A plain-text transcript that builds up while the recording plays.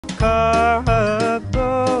Car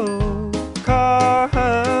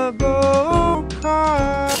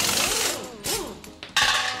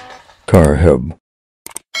hub.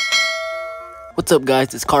 What's up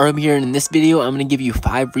guys, it's Car Hub here, and in this video I'm going to give you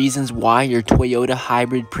 5 reasons why your Toyota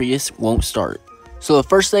hybrid Prius won't start. So the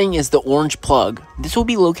first thing is the orange plug. This will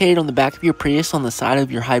be located on the back of your Prius on the side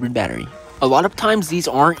of your hybrid battery. A lot of times these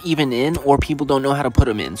aren't even in, or people don't know how to put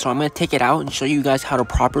them in, so I'm going to take it out and show you guys how to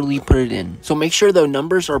properly put it in. So make sure the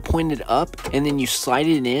numbers are pointed up and then you slide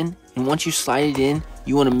it in, and once you slide it in,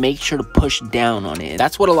 you want to make sure to push down on it.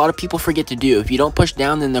 That's what a lot of people forget to do. If you don't push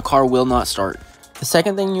down, then the car will not start. The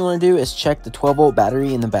second thing you want to do is check the 12-volt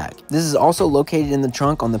battery in the back. This is also located in the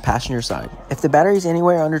trunk on the passenger side. If the battery is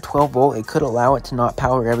anywhere under 12 volt, it could allow it to not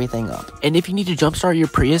power everything up. And if you need to jumpstart your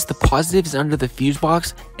Prius, the positive is under the fuse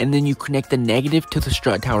box, and then you connect the negative to the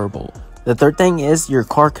strut tower bolt. The third thing is your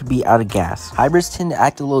car could be out of gas. Hybrids tend to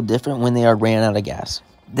act a little different when they are ran out of gas.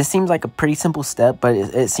 This seems like a pretty simple step, but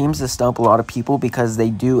it seems to stump a lot of people because they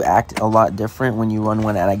do act a lot different when you run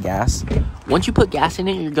one out of gas. Once you put gas in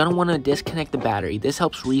it, you're going to want to disconnect the battery. This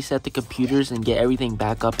helps reset the computers and get everything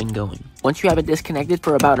back up and going. Once you have it disconnected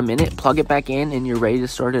for about a minute, plug it back in and you're ready to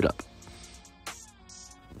start it up.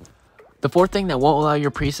 The fourth thing that won't allow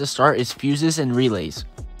your Prius to start is fuses and relays.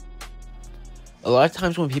 A lot of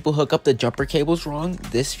times when people hook up the jumper cables wrong,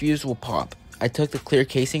 this fuse will pop. I took the clear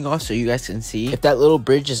casing off so you guys can see. If that little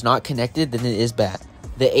bridge is not connected, then it is bad.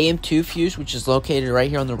 The AM2 fuse, which is located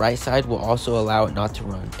right here on the right side, will also allow it not to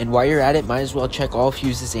run. And while you're at it, might as well check all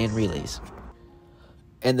fuses and relays.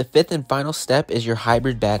 And the fifth and final step is your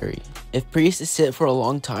hybrid battery. If Priuses sit for a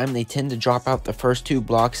long time, they tend to drop out the first 2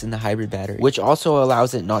 blocks in the hybrid battery, which also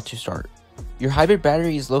allows it not to start. Your hybrid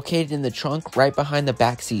battery is located in the trunk right behind the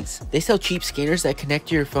back seats. They sell cheap scanners that connect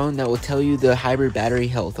to your phone that will tell you the hybrid battery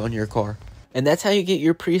health on your car. And that's how you get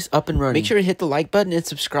your Prius up and running. Make sure to hit the like button and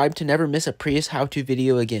subscribe to never miss a Prius how-to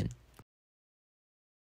video again.